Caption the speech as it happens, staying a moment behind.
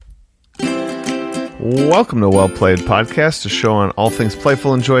Welcome to Well Played Podcast, a show on all things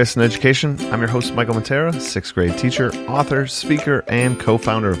playful and joyous in education. I'm your host, Michael Matera, sixth grade teacher, author, speaker, and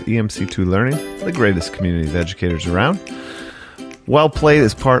co-founder of EMC2 Learning, the greatest community of educators around. Well Played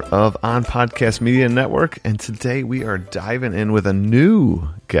is part of On Podcast Media Network, and today we are diving in with a new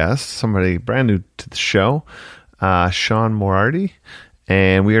guest, somebody brand new to the show, Shaun Moriarty,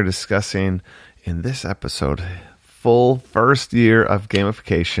 and we are discussing in this episode full first year of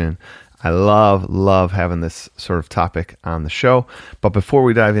gamification. I love having this sort of topic on the show. But before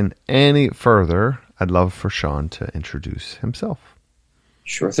we dive in any further, I'd love for Shaun to introduce himself.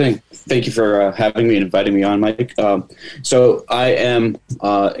 Sure thing. Thank you for having me and inviting me on, Mike. So I am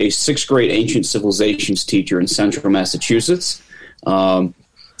a sixth grade ancient civilizations teacher in central Massachusetts. I'm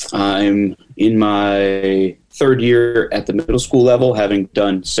in my third year at the middle school level, having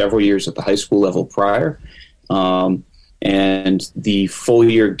done several years at the high school level prior. And the full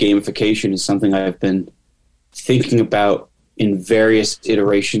year gamification is something I've been thinking about in various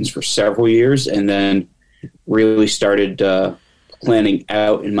iterations for several years, and then really started planning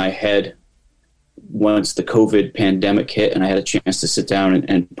out in my head once the COVID pandemic hit and I had a chance to sit down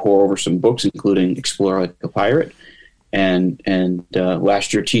and pore over some books, including Explore Like a Pirate. And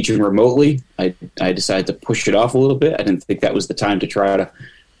last year teaching remotely, I decided to push it off a little bit. I didn't think that was the time to try to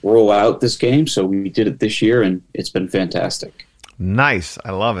roll out this game, so we did it this year, and it's been fantastic. Nice.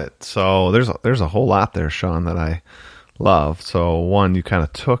 I love it. So there's a whole lot there, Shaun, that I love. So one, you kind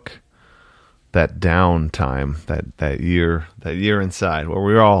of took that downtime, that year inside where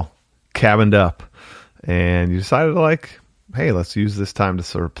we were all cabined up, and you decided to hey, let's use this time to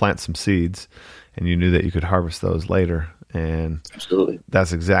sort of plant some seeds, and you knew that you could harvest those later. And absolutely,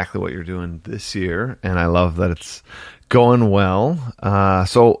 that's exactly what you're doing this year, and I love that it's going well.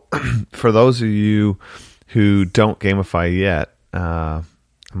 So for those of you who don't gamify yet, I'm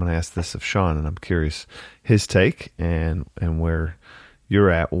going to ask this of Shaun, and I'm curious his take and where you're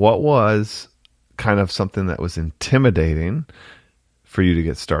at. What was kind of something that was intimidating for you to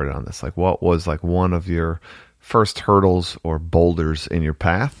get started on this? What was one of your first hurdles or boulders in your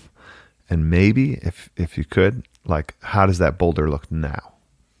path? And maybe if you could, how does that boulder look now?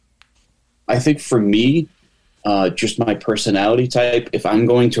 I think for me, just my personality type, if I'm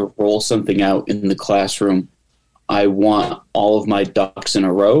going to roll something out in the classroom, I want all of my ducks in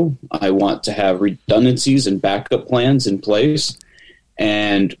a row. I want to have redundancies and backup plans in place.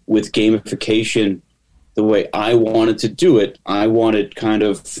 And with gamification, the way I wanted to do it, I wanted kind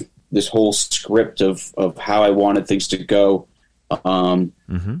of this whole script of how I wanted things to go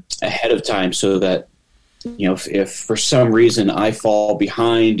ahead of time, so that if for some reason I fall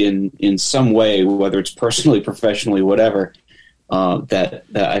behind in some way, whether it's personally, professionally, whatever, that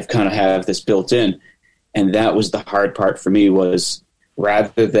I've kind of have this built in. And that was the hard part for me, was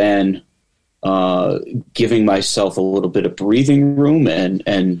rather than giving myself a little bit of breathing room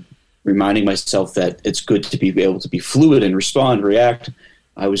and reminding myself that it's good to be able to be fluid and respond, react,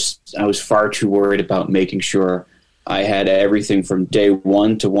 I was far too worried about making sure I had everything from day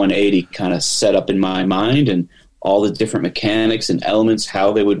 1 to 180 kind of set up in my mind, and all the different mechanics and elements,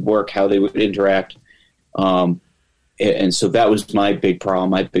 how they would work, how they would interact. And so that was my big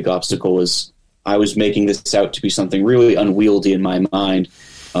problem. My big obstacle was I was making this out to be something really unwieldy in my mind,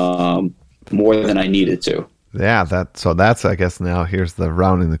 more than I needed to. Yeah, that's I guess now here's the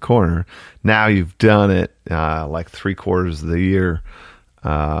rounding the corner. Now you've done it 3/4 of the year,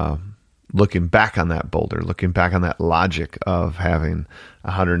 looking back on that boulder, looking back on that logic of having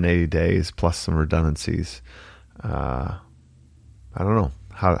 180 days plus some redundancies. I don't know.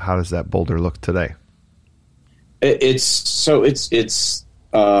 How does that boulder look today? It's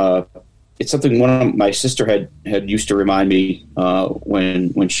something one of my sister had used to remind me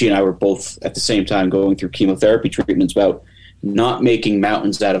when she and I were both at the same time going through chemotherapy treatments, about not making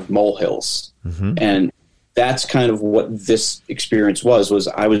mountains out of molehills. Mm-hmm. And that's kind of what this experience was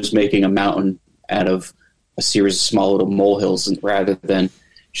I was making a mountain out of a series of small little molehills, rather than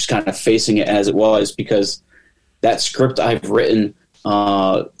just kind of facing it as it was, because that script I've written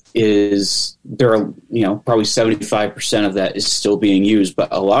is there are, probably 75% of that is still being used, but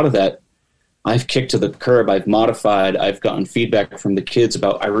a lot of that I've kicked to the curb. I've modified. I've gotten feedback from the kids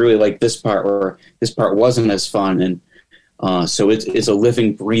about, I really like this part, or this part wasn't as fun. And so it's a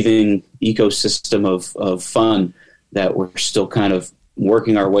living, breathing ecosystem of fun that we're still kind of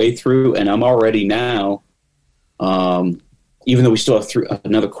working our way through. And I'm already now, even though we still have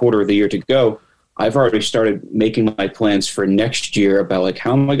another quarter of the year to go, I've already started making my plans for next year about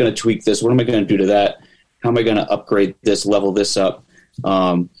how am I going to tweak this? What am I going to do to that? How am I going to upgrade this, level this up?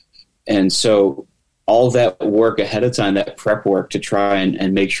 And so all that work ahead of time, that prep work to try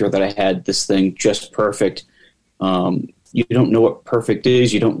and make sure that I had this thing just perfect. You don't know what perfect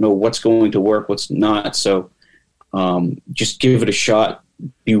is. You don't know what's going to work, what's not. So just give it a shot.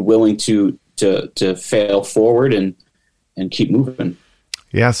 Be willing to fail forward and keep moving.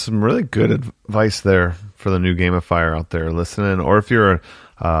 Yeah, some really good advice there for the new gamifier out there listening. Or if you're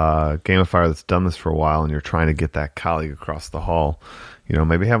a gamifier that's done this for a while and you're trying to get that colleague across the hall,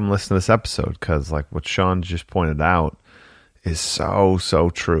 maybe have them listen to this episode, because like what Shaun just pointed out is so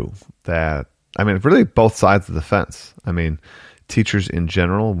true. That, really both sides of the fence. Teachers in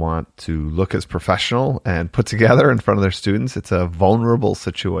general want to look as professional and put together in front of their students. It's a vulnerable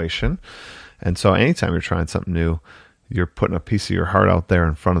situation. And so anytime you're trying something new, you're putting a piece of your heart out there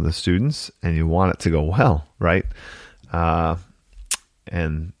in front of the students, and you want it to go well, right? And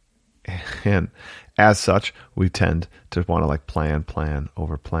as such, we tend to want to like plan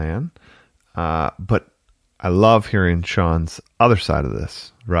over plan. But I love hearing Shaun's other side of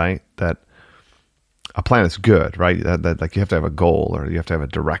this, right? That a plan is good, right? That like you have to have a goal, or you have to have a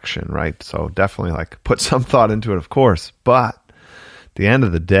direction, right? So definitely like put some thought into it, of course. But at the end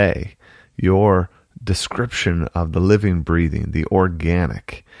of the day, your description of the living, breathing, the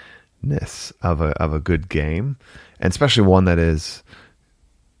organicness of a good game, and especially one that is,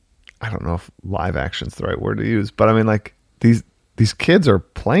 I don't know if live action is the right word to use, but like these kids are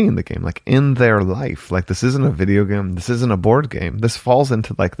playing the game like in their life. Like this isn't a video game. This isn't a board game. This falls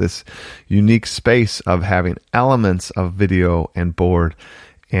into like this unique space of having elements of video and board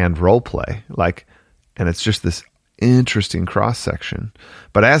and role play. Like, and it's just this interesting cross section.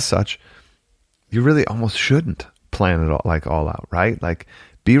 But as such, you really almost shouldn't plan it all out, right? Like,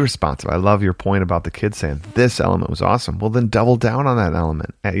 be responsive. I love your point about the kids saying this element was awesome. Well, then double down on that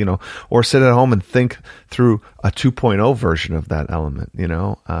element, or sit at home and think through a 2.0 version of that element,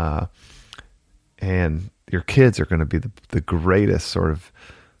 and your kids are going to be the greatest sort of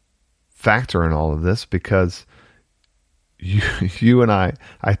factor in all of this, because you and I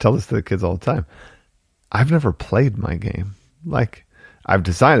tell this to the kids all the time. I've never played my game. Like, I've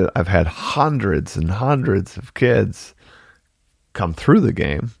designed it. I've had hundreds and hundreds of kids come through the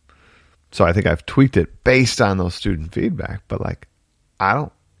game. So I think I've tweaked it based on those student feedback, but like, I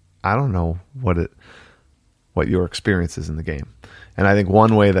don't know what your experience is in the game. And I think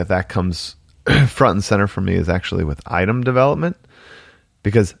one way that comes front and center for me is actually with item development,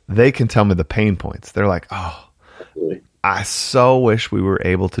 because they can tell me the pain points. They're like, oh, I so wish we were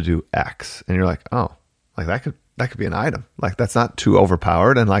able to do X. And you're like, oh, like that could be an item. Like, that's not too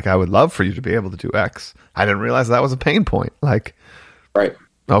overpowered. And like, I would love for you to be able to do X. I didn't realize that was a pain point. Like, right.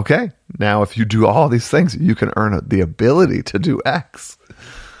 Okay. Now, if you do all these things, you can earn the ability to do X.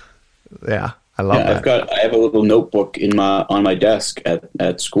 Yeah. I love that. I have a little notebook on my desk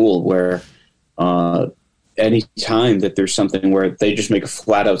at school where, any time that there's something where they just make a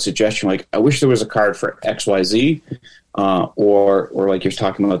flat out suggestion, like, I wish there was a card for XYZ, or like you're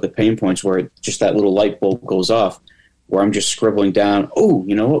talking about the pain points where just that little light bulb goes off, where I'm just scribbling down, oh,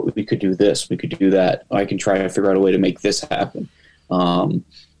 you know what, we could do this, we could do that. I can try to figure out a way to make this happen.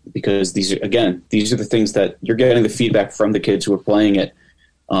 Because these are the things that you're getting the feedback from the kids who are playing it.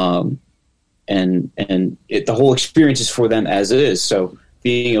 And the whole experience is for them as it is. So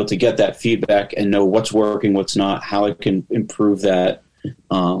being able to get that feedback and know what's working, what's not, how I can improve that.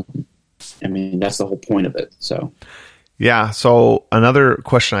 That's the whole point of it. So, yeah. So another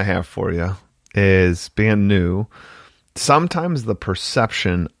question I have for you is, being new, sometimes the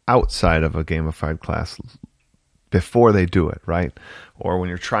perception outside of a gamified class before they do it, right? Or when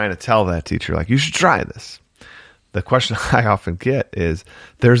you're trying to tell that teacher, like, you should try this. The question I often get is,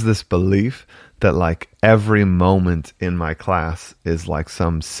 there's this belief that like every moment in my class is like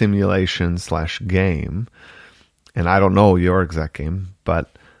some simulation / game. And I don't know your exact game,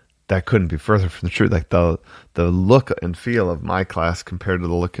 but that couldn't be further from the truth. Like the look and feel of my class compared to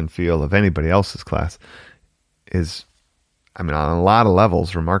the look and feel of anybody else's class is, on a lot of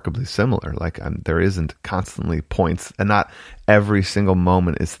levels, remarkably similar. Like, there isn't constantly points, and not every single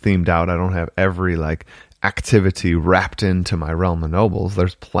moment is themed out. I don't have every like activity wrapped into my realm of nobles.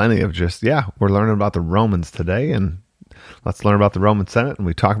 There's plenty of just, we're learning about the Romans today, and let's learn about the Roman Senate, and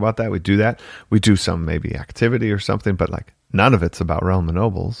we talk about that. We do that. We do some maybe activity or something, but like none of it's about realm of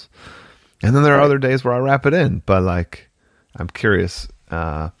nobles. And then there are other days where I wrap it in. But like, I'm curious,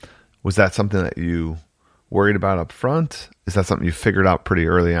 was that something that you worried about up front? Is that something you figured out pretty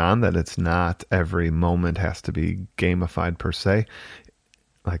early on, that it's not every moment has to be gamified per se?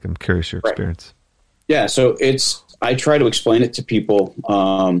 Like, I'm curious your experience. Yeah, so I try to explain it to people,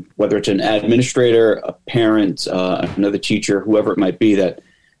 whether it's an administrator, a parent, another teacher, whoever it might be, that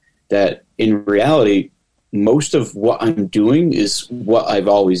that in reality, most of what I'm doing is what I've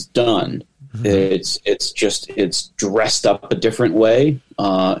always done. It's dressed up a different way,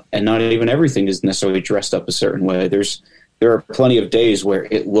 and not even everything is necessarily dressed up a certain way. There are plenty of days where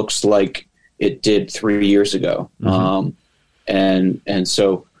it looks like it did 3 years ago, and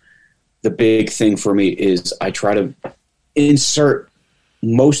so the big thing for me is I try to insert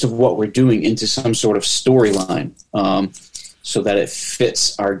most of what we're doing into some sort of storyline, so that it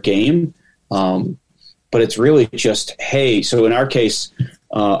fits our game. But it's really just, hey, so in our case,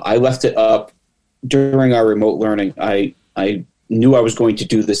 I left it up during our remote learning. I knew I was going to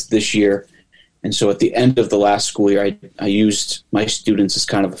do this year. And so at the end of the last school year, I used my students as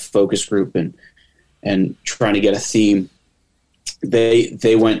kind of a focus group and trying to get a theme.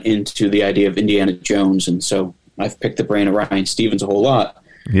 They went into the idea of Indiana Jones. And so I've picked the brain of Ryan Stevens a whole lot.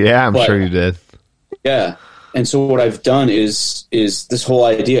 Yeah, I'm sure you did. Yeah. And so what I've done is this whole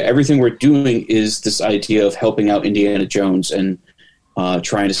idea, everything we're doing is this idea of helping out Indiana Jones and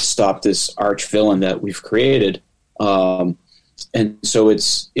trying to stop this arch villain that we've created. And so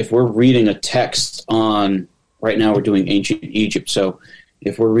if we're reading a text on, right now we're doing ancient Egypt. So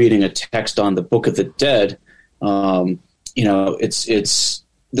if we're reading a text on the Book of the Dead, it's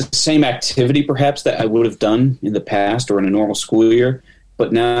the same activity perhaps that I would have done in the past or in a normal school year.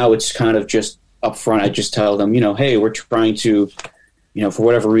 But now it's kind of just up front. I just tell them, hey, we're trying to, for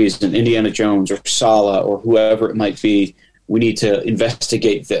whatever reason, Indiana Jones or Sala or whoever it might be, we need to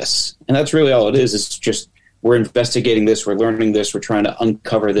investigate this. And that's really all it is. It's just, we're investigating this, we're learning this, we're trying to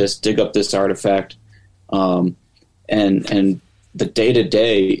uncover this, dig up this artifact. And the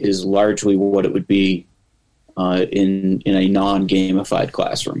day-to-day is largely what it would be in a non-gamified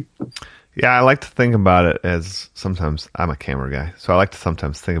classroom. Yeah, I like to think about it as, sometimes I'm a camera guy, so I like to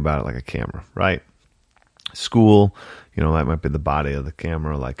sometimes think about it like a camera, right? School, that might be the body of the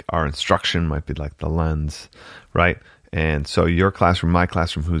camera, like our instruction might be like the lens, right? And so your classroom, my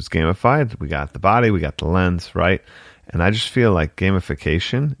classroom, who's gamified, we got the body, we got the lens, right? And I just feel like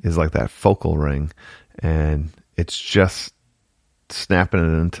gamification is like that focal ring, and it's just snapping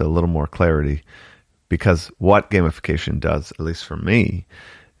it into a little more clarity, because what gamification does, at least for me,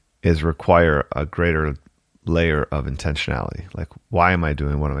 is require a greater layer of intentionality. Like, why am I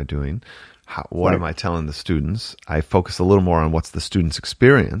doing what am I doing? What am I telling the students? I focus a little more on what's the student's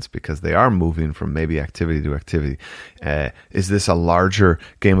experience, because they are moving from maybe activity to activity. Is this a larger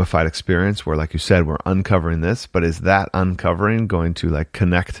gamified experience where, like you said, we're uncovering this, but is that uncovering going to like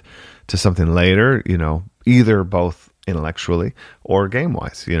connect to something later, either both intellectually or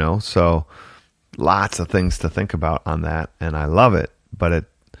game-wise, So lots of things to think about on that, and I love it. But it,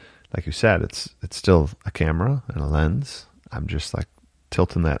 like you said, it's still a camera and a lens. I'm just like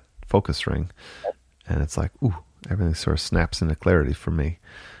tilting that focus ring, and it's like, ooh, everything sort of snaps into clarity for me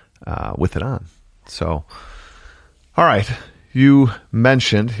with it on. So, all right, you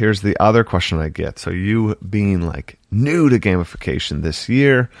mentioned, here's the other question I get. So you being like new to gamification this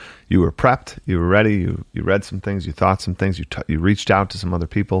year, you were prepped, you were ready, you read some things, you thought some things, you reached out to some other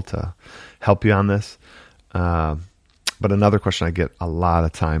people to help you on this. But another question I get a lot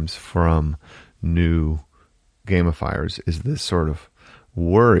of times from new gamifiers is this sort of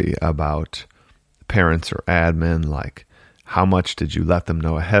worry about parents or admin, like, how much did you let them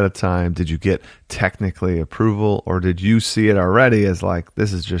know ahead of time? Did you get technically approval, or did you see it already as like,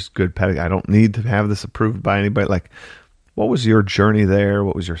 this is just good pedagogy, I don't need to have this approved by anybody? Like, what was your journey there?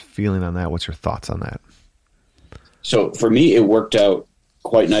 What was your feeling on that? What's your thoughts on that? So for me, it worked out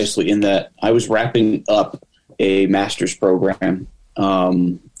quite nicely in that I was wrapping up a master's program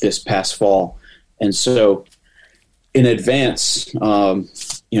this past fall. And so in advance,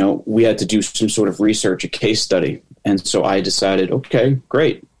 we had to do some sort of research, a case study. And so I decided, okay,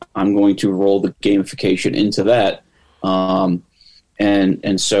 great. I'm going to roll the gamification into that.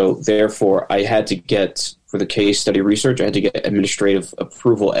 And so therefore I had to get, for the case study research, I had to get administrative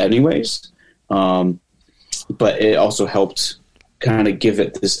approval anyways. But it also helped kind of give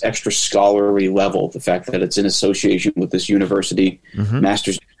it this extra scholarly level, the fact that it's in association with this university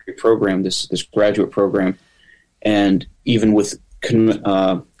master's degree program, this graduate program. And even with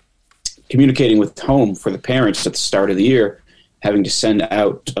communicating with home for the parents at the start of the year, having to send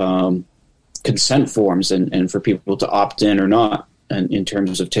out consent forms and for people to opt in or not, and in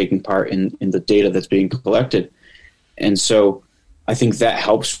terms of taking part in the data that's being collected. And so I think that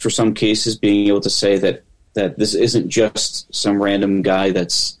helps for some cases, being able to say that this isn't just some random guy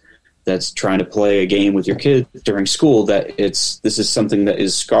that's trying to play a game with your kid during school, that this is something that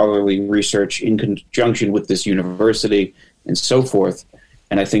is scholarly research in conjunction with this university and so forth.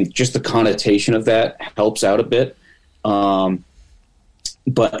 And I think just the connotation of that helps out a bit.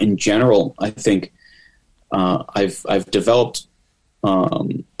 But in general, I think I've developed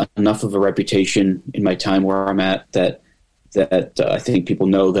enough of a reputation in my time where I'm at that I think people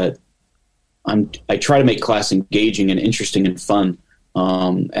know that I try to make class engaging and interesting and fun.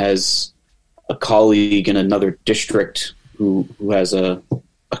 As a colleague in another district who has a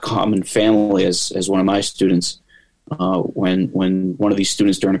common family as one of my students, when one of these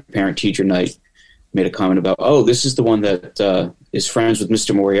students during a parent-teacher night made a comment about, oh, this is the one that is friends with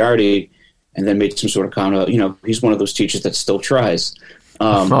Mr. Moriarty, and then made some sort of comment about, he's one of those teachers that still tries.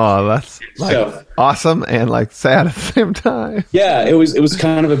 That's awesome and like sad at the same time. Yeah, it was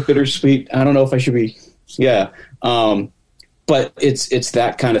kind of a bittersweet. I don't know if I should be. Yeah, but it's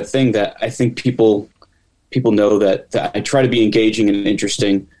that kind of thing that I think people know that I try to be engaging and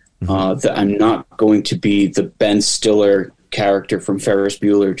interesting. That I'm not going to be the Ben Stiller character from Ferris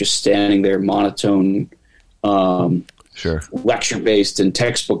Bueller, just standing there monotone, lecture based and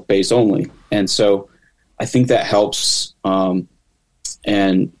textbook based only. And so I think that helps.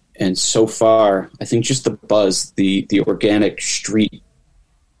 And so far, I think just the buzz, the organic street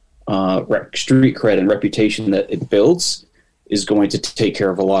cred and reputation that it builds is going to take care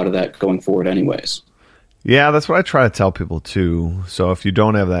of a lot of that going forward anyways. Yeah, that's what I try to tell people too. So if you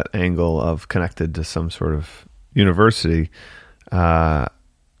don't have that angle of connected to some sort of university,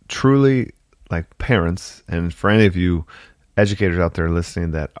 truly, like parents, and for any of you educators out there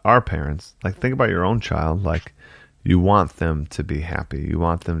listening that are parents, like think about your own child. Like you want them to be happy, you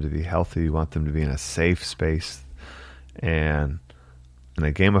want them to be healthy, you want them to be in a safe space, and in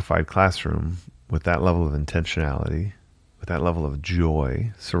a gamified classroom with that level of intentionality, with that level of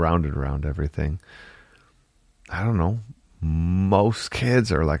joy surrounded around everything. I don't know, most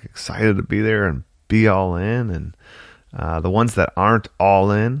kids are like excited to be there and be all in, and the ones that aren't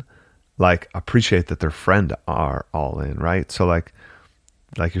all in, like appreciate that their friend are all in, right? So like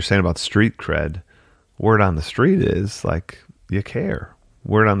you're saying about street cred, word on the street is like you care.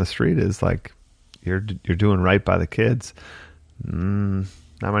 Word on the street is like you're doing right by the kids. Not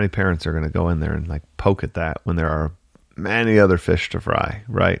many parents are going to go in there and like poke at that when there are many other fish to fry,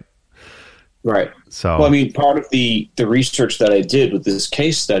 right? Right. So, well, I mean, part of the research that I did with this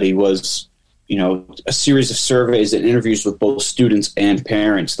case study was, a series of surveys and interviews with both students and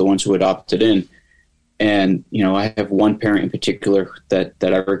parents, the ones who had opted in. And, I have one parent in particular that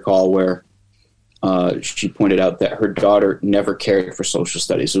I recall where she pointed out that her daughter never cared for social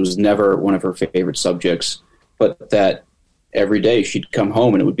studies. It was never one of her favorite subjects, but that every day she'd come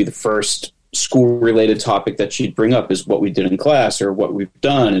home and it would be the first school-related topic that she'd bring up is what we did in class or what we've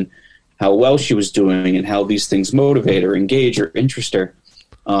done and how well she was doing and how these things motivate or engage or interest her.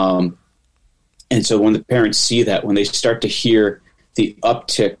 And so when the parents see that, when they start to hear the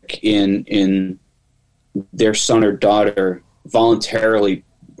uptick in their son or daughter voluntarily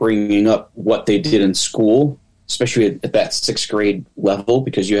bringing up what they did in school, especially at that 6th grade level,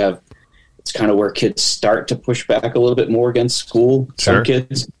 because it's kind of where kids start to push back a little bit more against school, some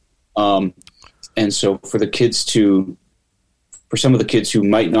kids. And so for some of the kids who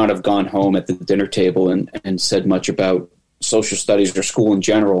might not have gone home at the dinner table and said much about social studies or school in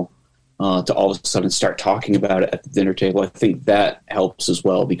general, to all of a sudden start talking about it at the dinner table, I think that helps as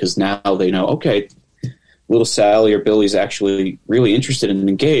well, because now they know, okay, little Sally or Billy's actually really interested and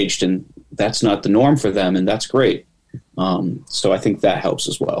engaged, and that's not the norm for them, and that's great. So I think that helps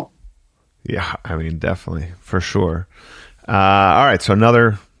as well. Yeah, I mean, definitely, for sure. All right, so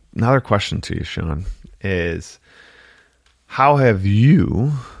another question to you, Shaun, is how have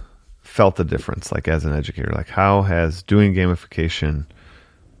you felt the difference, like as an educator? Like how has doing gamification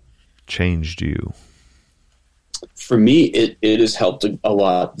changed you? For me, it has helped a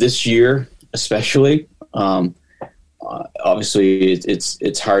lot this year, especially. Obviously,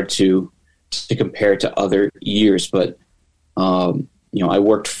 it's hard to compare to other years, but I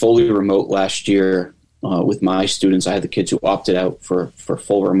worked fully remote last year with my students. I had the kids who opted out for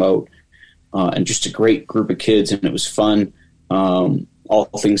full remote, and just a great group of kids, and it was fun, all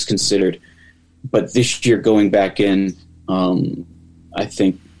things considered. But this year, going back in, I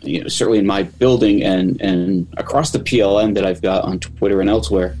think, certainly in my building and across the PLN that I've got on Twitter and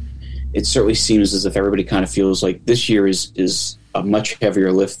elsewhere, it certainly seems as if everybody kind of feels like this year is a much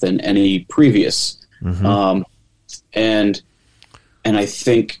heavier lift than any previous. Mm-hmm. And I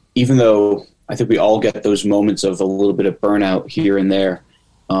think, even though I think we all get those moments of a little bit of burnout here and there,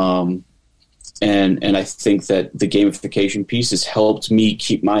 and I think that the gamification piece has helped me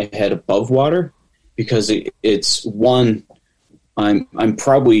keep my head above water, because it's one, I'm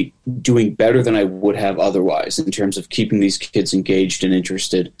probably doing better than I would have otherwise in terms of keeping these kids engaged and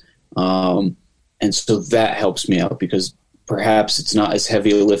interested. And so that helps me out, because perhaps it's not as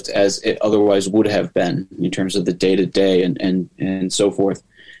heavy a lift as it otherwise would have been in terms of the day-to-day and so forth.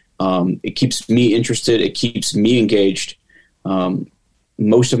 It keeps me interested. It keeps me engaged.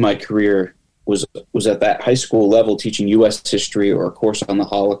 Most of my career was at that high school level, teaching U.S. history or a course on the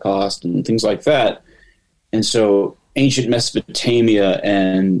Holocaust and things like that. And so ancient Mesopotamia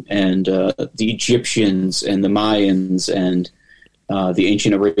and the Egyptians and the Mayans and the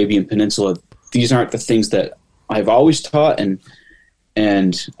ancient Arabian Peninsula, these aren't the things that I've always taught, and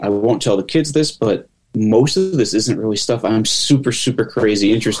I won't tell the kids this, but most of this isn't really stuff I'm super, super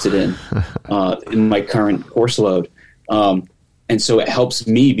crazy interested in my current course load. And so it helps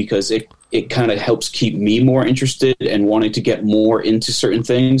me because it kind of helps keep me more interested and wanting to get more into certain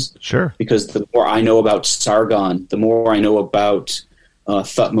things. Sure. Because the more I know about Sargon, the more I know about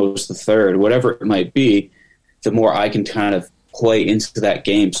Thutmose III, whatever it might be, the more I can kind of play into that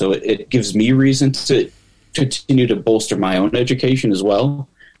game. So it gives me reason to continue to bolster my own education as well.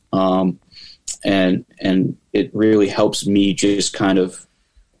 And it really helps me just kind of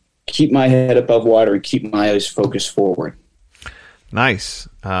keep my head above water and keep my eyes focused forward. Nice.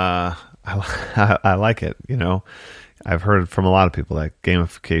 I like it. You know, I've heard from a lot of people that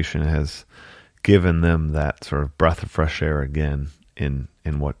gamification has given them that sort of breath of fresh air again in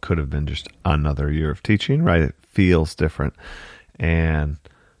what could have been just another year of teaching, right? It feels different. And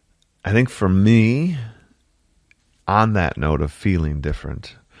I think for me, on that note of feeling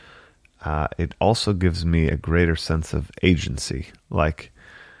different, it also gives me a greater sense of agency. Like,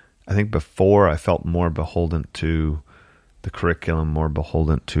 I think before I felt more beholden to the curriculum, more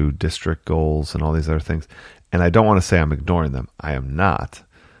beholden to district goals and all these other things. And I don't want to say I'm ignoring them. I am not.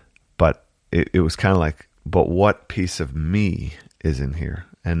 But it was kind of like, but what piece of me is in here?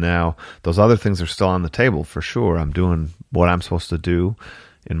 And now those other things are still on the table for sure. I'm doing what I'm supposed to do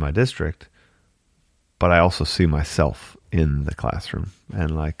in my district, but I also see myself in the classroom.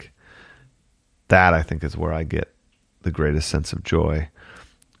 And like that, I think, is where I get the greatest sense of joy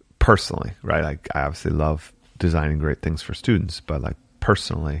personally, right? I obviously love designing great things for students, but like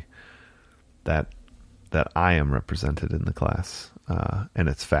personally, that I am represented in the class and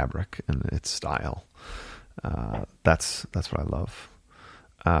its fabric and its style. That's what I love.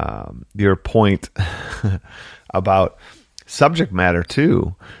 Your point about subject matter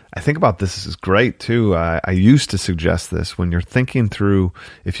too, I think about this is great too. I used to suggest this when you're thinking through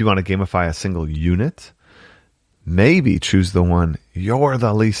if you want to gamify a single unit, maybe choose the one you're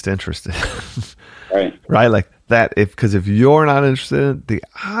the least interested in. Right? Like that, because if you're not interested, the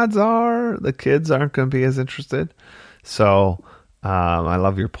odds are the kids aren't going to be as interested. So I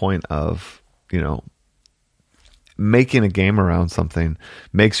love your point of, making a game around something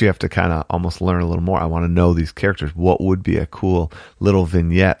makes you have to kind of almost learn a little more. I want to know these characters. What would be a cool little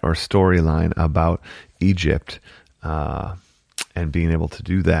vignette or storyline about Egypt? And being able to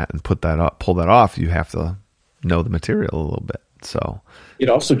do that and pull that off, you have to know the material a little bit. So it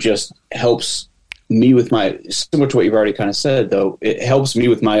also just helps me with similar to what you've already kind of said, though, it helps me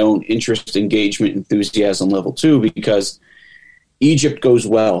with my own interest, engagement, enthusiasm level too, because Egypt goes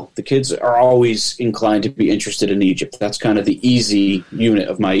well. The kids are always inclined to be interested in Egypt. That's kind of the easy unit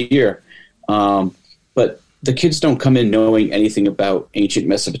of my year. But the kids don't come in knowing anything about ancient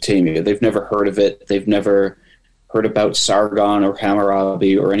Mesopotamia. They've never heard of it. They've never heard about Sargon or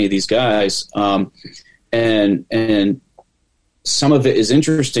Hammurabi or any of these guys. And some of it is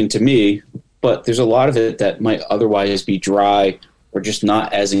interesting to me, but there's a lot of it that might otherwise be dry or just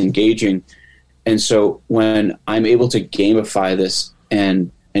not as engaging. And so when I'm able to gamify this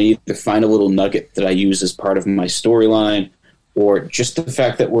and either find a little nugget that I use as part of my storyline, or just the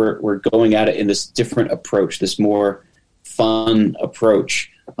fact that we're going at it in this different approach, this more fun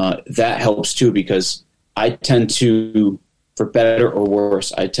approach, that helps too, because I tend to, for better or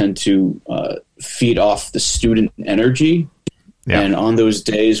worse, I tend to feed off the student energy. Yeah. And on those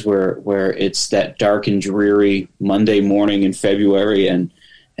days where it's that dark and dreary Monday morning in February and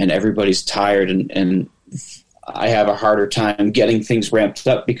everybody's tired and I have a harder time getting things ramped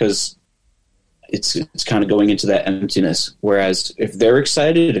up because it's kind of going into that emptiness. Whereas if they're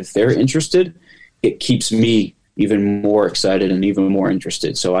excited, if they're interested, it keeps me even more excited and even more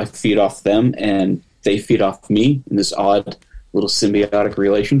interested. So I feed off them and they feed off me in this odd little symbiotic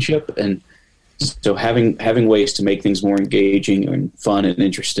relationship. And so having ways to make things more engaging and fun and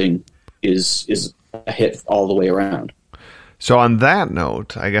interesting is a hit all the way around. So on that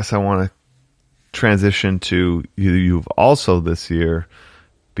note, I guess I want to transition to you've also this year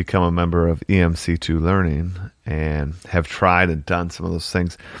become a member of EMC2 Learning and have tried and done some of those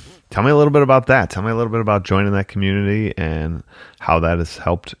things. Tell me a little bit about that. Tell me a little bit about joining that community and how that has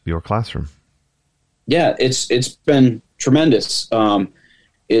helped your classroom. Yeah, it's been tremendous.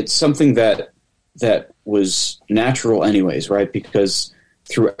 It's something that was natural anyways, right? Because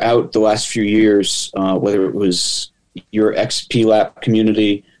throughout the last few years, whether it was your XP-Lap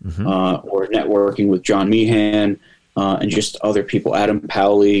community or networking with John Meehan and just other people, Adam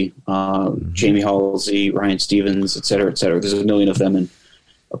Powley, Jamie Halsey, Ryan Stevens, et cetera, et cetera. There's a million of them, and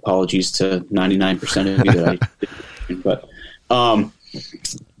apologies to 99% of you that I didn't. But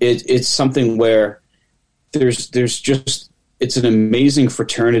it's something where there's just, it's an amazing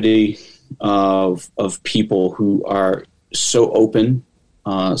fraternity of people who are so open,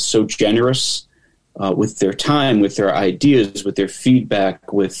 so generous with their time, with their ideas, with their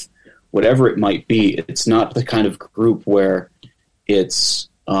feedback, with whatever it might be. It's not the kind of group where it's,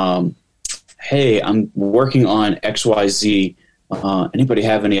 hey, I'm working on XYZ. Anybody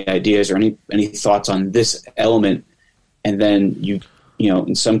have any ideas or any thoughts on this element? And then you know,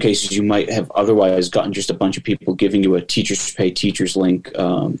 in some cases you might have otherwise gotten just a bunch of people giving you a teachers pay teachers link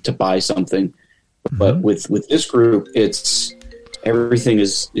to buy something. But with this group, it's everything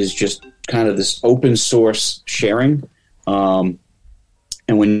is just kind of this open source sharing. And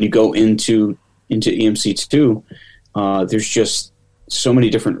when you go into EMC2, there's just so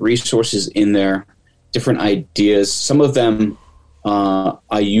many different resources in there, different ideas. Some of them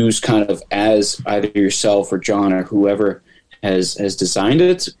I use kind of as either yourself or John or whoever has designed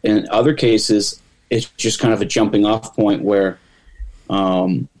it. In other cases, it's just kind of a jumping off point where,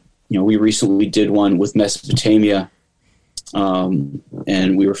 you know, we recently did one with Mesopotamia,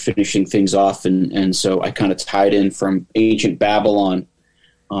 and we were finishing things off. And so I kind of tied in from ancient Babylon.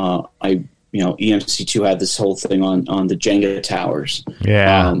 EMC2 had this whole thing on the Jenga towers.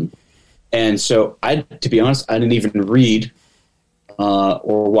 Yeah. And so to be honest, I didn't even read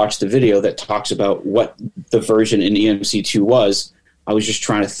or watch the video that talks about what the version in EMC2 was. I was just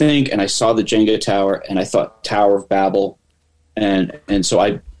trying to think, and I saw the Jenga tower, and I thought Tower of Babel. And so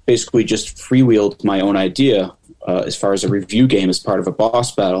I basically just freewheeled my own idea as far as a review game as part of a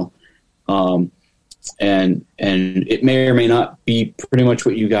boss battle. And it may or may not be pretty much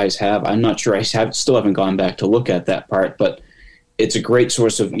what you guys have. I'm not sure. I still haven't gone back to look at that part, but it's a great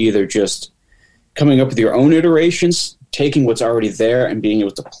source of either just coming up with your own iterations, taking what's already there and being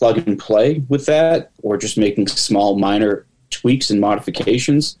able to plug and play with that, or just making small minor tweaks and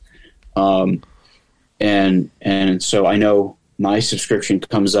modifications. And so I know my subscription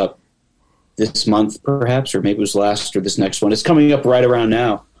comes up this month perhaps, or maybe it was last, or this next one. It's coming up right around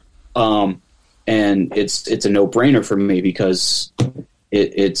now. And it's a no-brainer for me because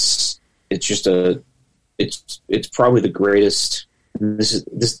it's probably the greatest.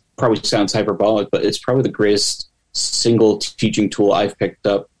 This probably sounds hyperbolic, but it's probably the greatest single teaching tool I've picked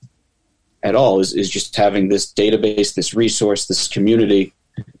up at all. Is just having this database, this resource, this community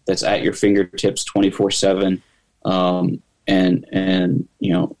that's at your fingertips 24/7. And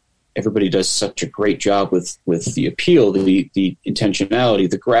you know, everybody does such a great job with the appeal, the intentionality,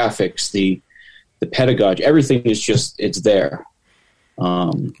 the graphics, the pedagogy. Everything is just, it's there.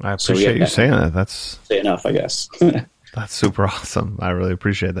 I appreciate you saying that. That's say enough, I guess. That's super awesome. I really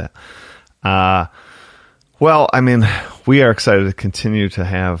appreciate that. Well, I mean, we are excited to continue to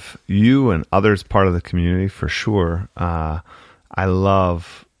have you and others part of the community for sure. I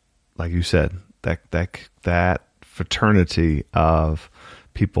love, like you said, that fraternity of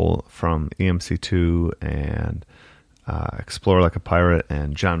people from EMC2 and Explore Like a Pirate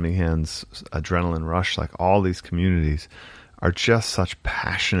and John Meehan's Adrenaline Rush. Like, all these communities are just such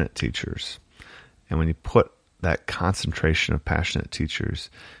passionate teachers. And when you put that concentration of passionate teachers,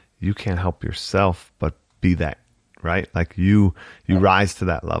 you can't help yourself but be that, right? Like you rise to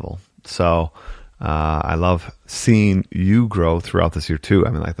that level. So I love seeing you grow throughout this year too. I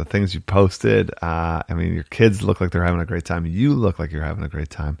mean, like the things you posted, I mean, your kids look like they're having a great time. You look like you're having a great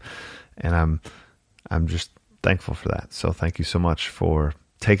time. And I'm just thankful for that. So thank you so much for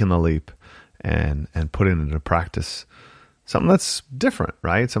taking the leap and putting into practice something that's different,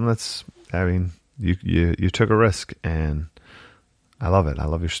 right? Something that's, I mean, you took a risk, and I love it. I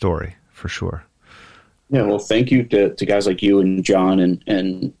love your story for sure. Yeah, well, thank you to guys like you and John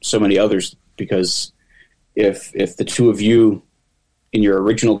and so many others, because if the two of you in your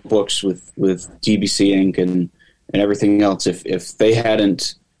original books with DBC Inc. and everything else, if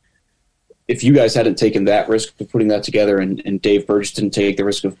you guys hadn't taken that risk of putting that together, and Dave Burgess didn't take the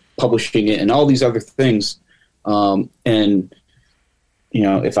risk of publishing it and all these other things, and you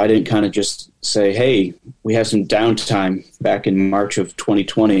know, if I didn't kind of just say, hey, we have some downtime back in March of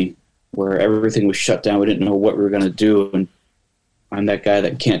 2020 where everything was shut down, we didn't know what we were going to do, and I'm that guy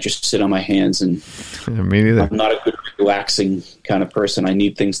that can't just sit on my hands, and me neither. I'm not a good relaxing kind of person. I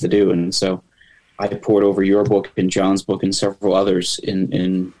need things to do, and so I poured over your book and John's book and several others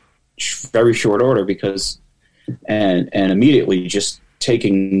in very short order and immediately just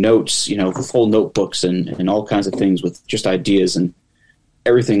taking notes, full notebooks and all kinds of things with just ideas and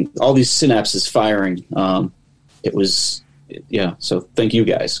everything, all these synapses firing. So thank you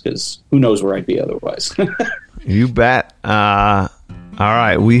guys, because who knows where I'd be otherwise. You bet. All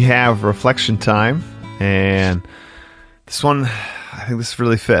right, we have reflection time, and this one, I think this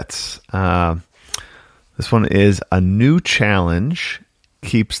really fits. This one is a new challenge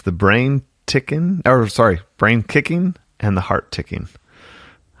keeps the brain kicking and the heart ticking.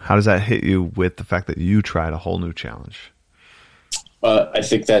 How does that hit you with the fact that you tried a whole new challenge? I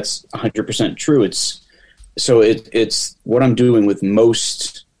think that's 100% true. It's what I'm doing with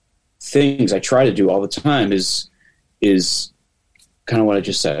most things I try to do all the time is kind of what I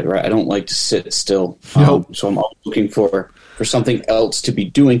just said, right? I don't like to sit still. Nope. So I'm always looking for something else to be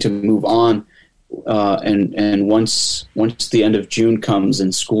doing, to move on. And once the end of June comes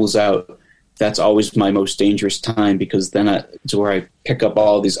and school's out, that's always my most dangerous time, because then it's where I pick up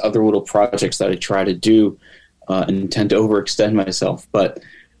all these other little projects that I try to do and tend to overextend myself. But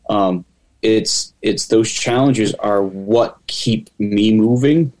it's those challenges are what keep me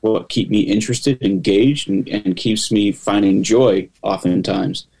moving, what keep me interested, engaged, and keeps me finding joy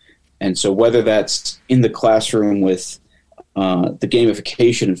oftentimes. And so whether that's in the classroom with the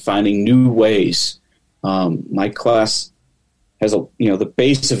gamification and finding new ways, my class has the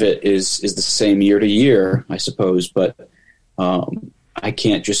base of it is the same year to year, I suppose, but I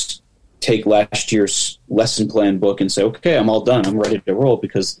can't just take last year's lesson plan book and say, okay, I'm all done, I'm ready to roll,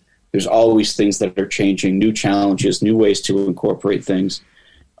 because there's always things that are changing, new challenges, new ways to incorporate things.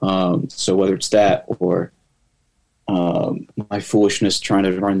 So whether it's that or my foolishness trying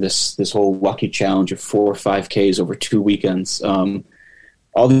to run this whole lucky challenge of 4 or 5Ks over 2 weekends,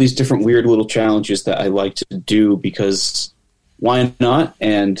 all these different weird little challenges that I like to do, because why not?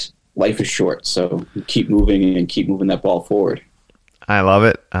 And life is short, so keep moving and keep moving that ball forward. I love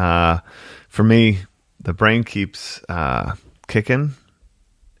it. For me, the brain keeps kicking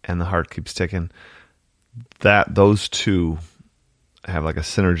and the heart keeps ticking. Those two have like a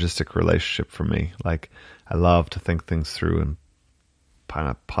synergistic relationship for me. Like, I love to think things through and kind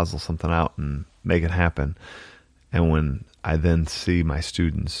of puzzle something out and make it happen. And when I then see my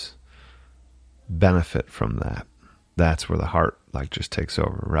students benefit from that, that's where the heart just takes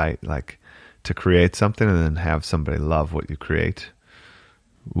over, right? Like, to create something and then have somebody love what you create.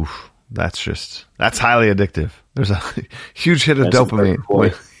 Oof, that's highly addictive. There's a huge hit of dopamine.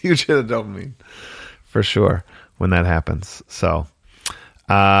 Huge hit of dopamine for sure when that happens. So,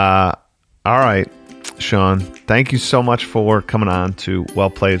 all right, Shaun, thank you so much for coming on to Well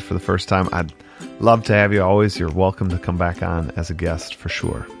Played for the first time. I'd love to have you always. You're welcome to come back on as a guest for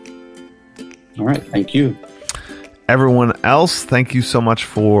sure. All right. Thank you. Everyone else, thank you so much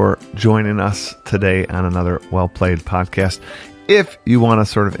for joining us today on another Well Played podcast. If you want to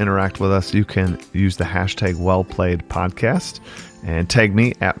sort of interact with us, you can use the hashtag WellPlayedPodcast and tag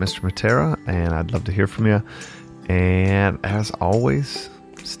me at Mr. Matera, and I'd love to hear from you. And as always,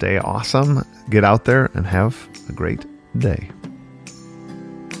 stay awesome, get out there, and have a great day.